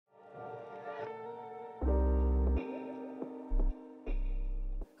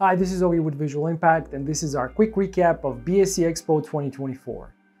Hi, this is Ogi with Visual Impact, and this is our quick recap of BSC Expo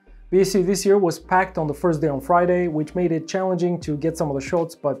 2024. BSC this year was packed on the first day on Friday, which made it challenging to get some of the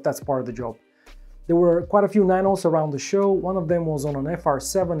shots, but that's part of the job. There were quite a few nanos around the show. One of them was on an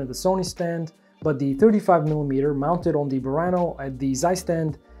FR7 at the Sony stand, but the 35mm mounted on the Burano at the Zeiss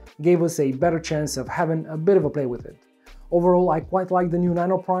stand gave us a better chance of having a bit of a play with it. Overall, I quite like the new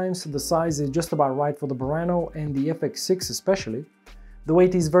nano primes. The size is just about right for the Burano and the FX6 especially. The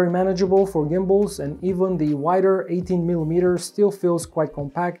weight is very manageable for gimbals, and even the wider 18mm still feels quite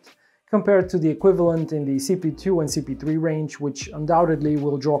compact compared to the equivalent in the CP2 and CP3 range, which undoubtedly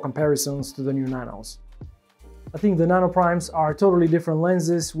will draw comparisons to the new nanos. I think the nano primes are totally different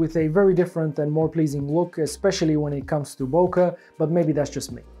lenses with a very different and more pleasing look, especially when it comes to bokeh, but maybe that's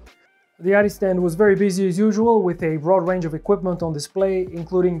just me. The ARRI stand was very busy as usual, with a broad range of equipment on display,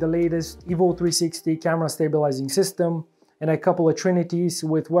 including the latest Evo 360 camera stabilizing system, and a couple of Trinities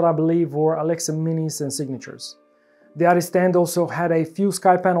with what I believe were Alexa Minis and signatures. The ARRI stand also had a few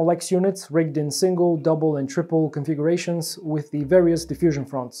SkyPanel X units rigged in single, double and triple configurations with the various diffusion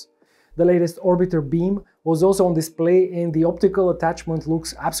fronts. The latest Orbiter beam was also on display, and the optical attachment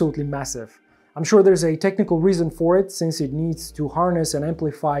looks absolutely massive. I'm sure there's a technical reason for it, since it needs to harness and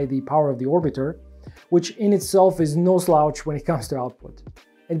amplify the power of the Orbiter, which in itself is no slouch when it comes to output.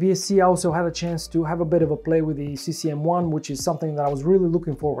 At BSC I also had a chance to have a bit of a play with the CCM1, which is something that I was really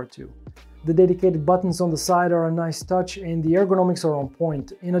looking forward to. The dedicated buttons on the side are a nice touch, and the ergonomics are on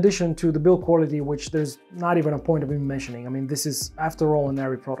point, in addition to the build quality, which there's not even a point of even mentioning. I mean, this is after all an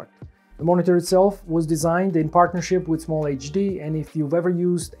ARRI product. The monitor itself was designed in partnership with Small HD, and if you've ever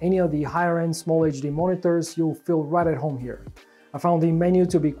used any of the higher-end Small HD monitors, you'll feel right at home here. I found the menu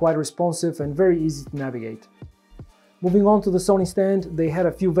to be quite responsive and very easy to navigate. Moving on to the Sony stand, they had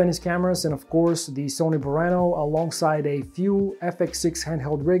a few Venice cameras and of course the Sony BURANO alongside a few FX6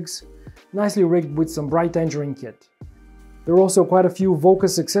 handheld rigs, nicely rigged with some bright Tangerine kit. There were also quite a few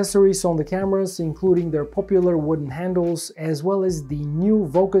Vocas accessories on the cameras, including their popular wooden handles, as well as the new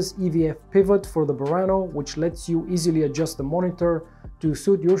Vocas EVF pivot for the BURANO, which lets you easily adjust the monitor to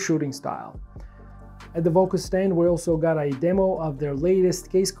suit your shooting style. At the Vocas stand, we also got a demo of their latest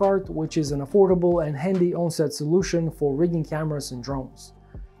case cart, which is an affordable and handy on-set solution for rigging cameras and drones.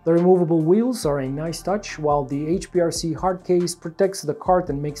 The removable wheels are a nice touch, while the HPRC hard case protects the cart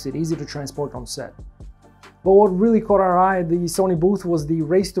and makes it easy to transport on set. But what really caught our eye at the Sony booth was the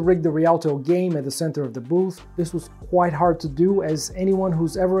Race to Rig the Rialto game at the center of the booth. This was quite hard to do, as anyone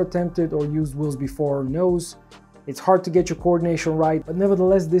who's ever attempted or used wheels before knows. It's hard to get your coordination right, but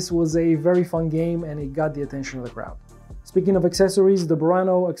nevertheless this was a very fun game and it got the attention of the crowd. Speaking of accessories, the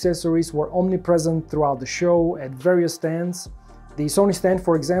Burano accessories were omnipresent throughout the show at various stands. The Sony stand,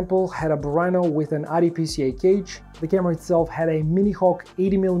 for example, had a Burano with an ARRI PCA cage. The camera itself had a Mini Hawk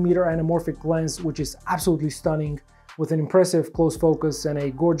 80mm anamorphic lens, which is absolutely stunning, with an impressive close focus and a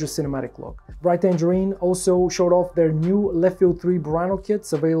gorgeous cinematic look. Bright Tangerine also showed off their new LeftField 3 Burano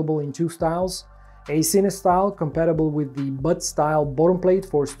kits, available in two styles. A Cine style compatible with the Bud style bottom plate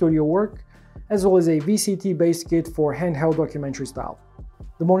for studio work, as well as a VCT based kit for handheld documentary style.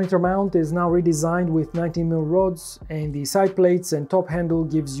 The monitor mount is now redesigned with 19mm rods, and the side plates and top handle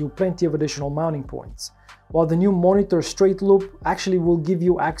gives you plenty of additional mounting points, while the new monitor straight loop actually will give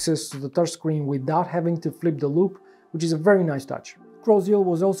you access to the touchscreen without having to flip the loop, which is a very nice touch. Chrosziel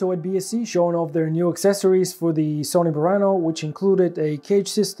was also at BSC, showing off their new accessories for the Sony BURANO, which included a cage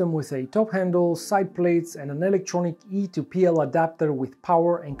system with a top handle, side plates and an electronic E to PL adapter with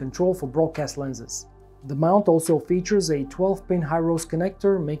power and control for broadcast lenses. The mount also features a 12-pin high-rose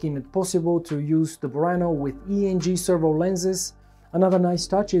connector, making it possible to use the BURANO with ENG servo lenses. Another nice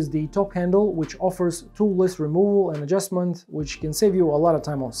touch is the top handle, which offers toolless removal and adjustment, which can save you a lot of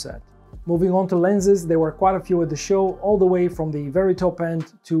time on set. Moving on to lenses, there were quite a few at the show, all the way from the very top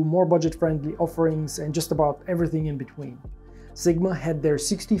end to more budget-friendly offerings and just about everything in between. Sigma had their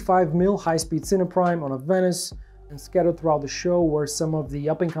 65mm high-speed Cineprime on a Venice, and scattered throughout the show were some of the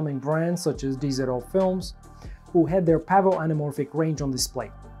up-and-coming brands such as DZOFilms, who had their Pavo anamorphic range on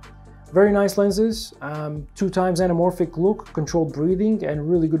display. Very nice lenses, 2x anamorphic look, controlled breathing and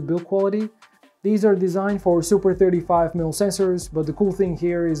really good build quality. These are designed for super 35mm sensors, but the cool thing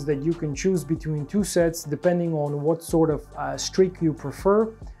here is that you can choose between two sets depending on what sort of streak you prefer,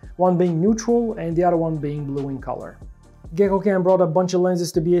 one being neutral and the other one being blue in color. GeckoCam brought a bunch of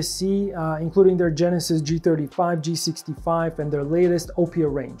lenses to BSC, including their Genesis G35, G65 and their latest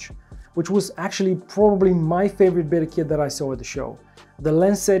OPIA range, which was actually probably my favorite bit of kit that I saw at the show. The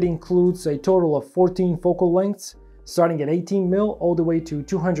lens set includes a total of 14 focal lengths, starting at 18mm all the way to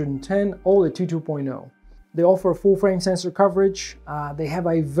 210, all at 2.2.0. They offer full frame sensor coverage. They have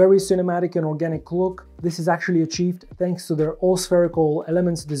a very cinematic and organic look. This is actually achieved thanks to their all spherical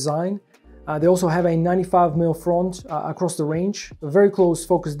elements design. They also have a 95mm front across the range, a very close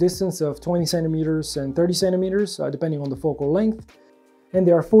focus distance of 20 centimeters and 30 centimeters, depending on the focal length. And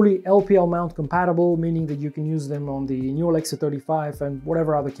they are fully LPL mount compatible, meaning that you can use them on the new Alexa 35 and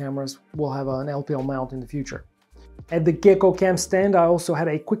whatever other cameras will have an LPL mount in the future. At the GeckoCam stand, I also had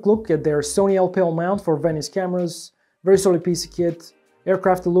a quick look at their Sony LPL mount for Venice cameras. Very solid piece of kit,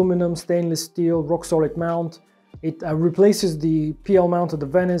 aircraft aluminum, stainless steel, rock solid mount. It replaces the PL mount of the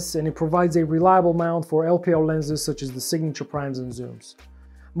Venice, and it provides a reliable mount for LPL lenses such as the signature primes and zooms.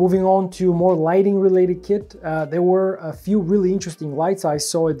 Moving on to more lighting related kit, there were a few really interesting lights I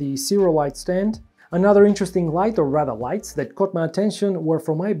saw at the Zero Light stand. Another interesting light, or rather lights, that caught my attention were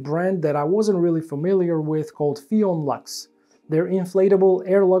from a brand that I wasn't really familiar with called Pheon Lux. Their inflatable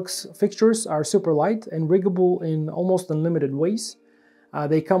Air Lux fixtures are super light and riggable in almost unlimited ways.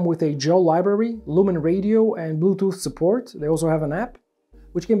 They come with a gel library, lumen radio, and Bluetooth support. They also have an app,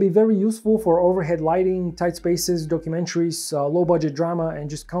 which can be very useful for overhead lighting, tight spaces, documentaries, low-budget drama, and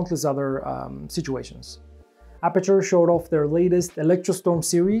just countless other situations. Aputure showed off their latest ElectroStorm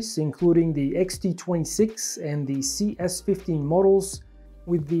series, including the XT26 and the CS15 models,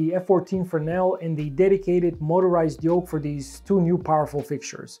 with the F14 Fresnel and the dedicated motorized yoke for these two new powerful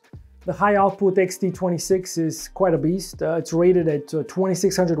fixtures. The high output XT26 is quite a beast. It's rated at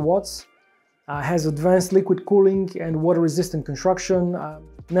 2600 watts, has advanced liquid cooling and water-resistant construction.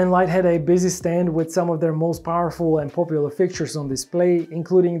 Nanlite had a busy stand with some of their most powerful and popular fixtures on display,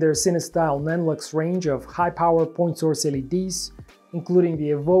 including their Cine-style Nanlux range of high-power point source LEDs, including the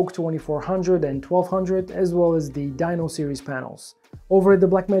Evoke 2400 and 1200, as well as the Dino series panels. Over at the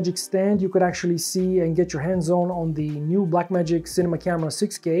Blackmagic stand, you could actually see and get your hands on the new Blackmagic Cinema Camera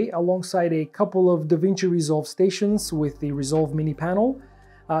 6K, alongside a couple of DaVinci Resolve stations with the Resolve mini panel,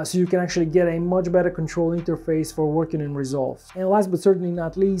 so you can actually get a much better control interface for working in Resolve. And last but certainly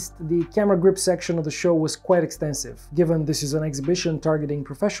not least, the camera grip section of the show was quite extensive, given this is an exhibition targeting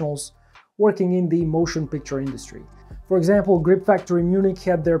professionals working in the motion picture industry. For example, Grip Factory Munich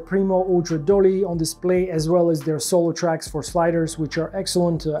had their Primo Ultra Dolly on display, as well as their solo tracks for sliders, which are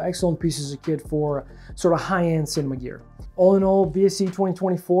excellent pieces of kit for sort of high-end cinema gear. All in all, BSC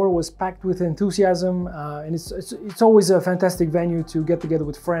 2024 was packed with enthusiasm, and it's always a fantastic venue to get together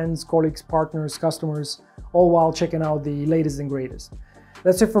with friends, colleagues, partners, customers, all while checking out the latest and greatest.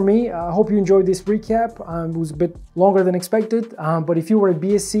 That's it for me. I hope you enjoyed this recap. It was a bit longer than expected, but if you were at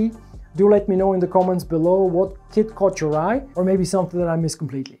BSC, do let me know in the comments below what kit caught your eye, or maybe something that I missed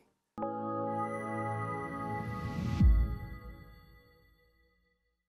completely.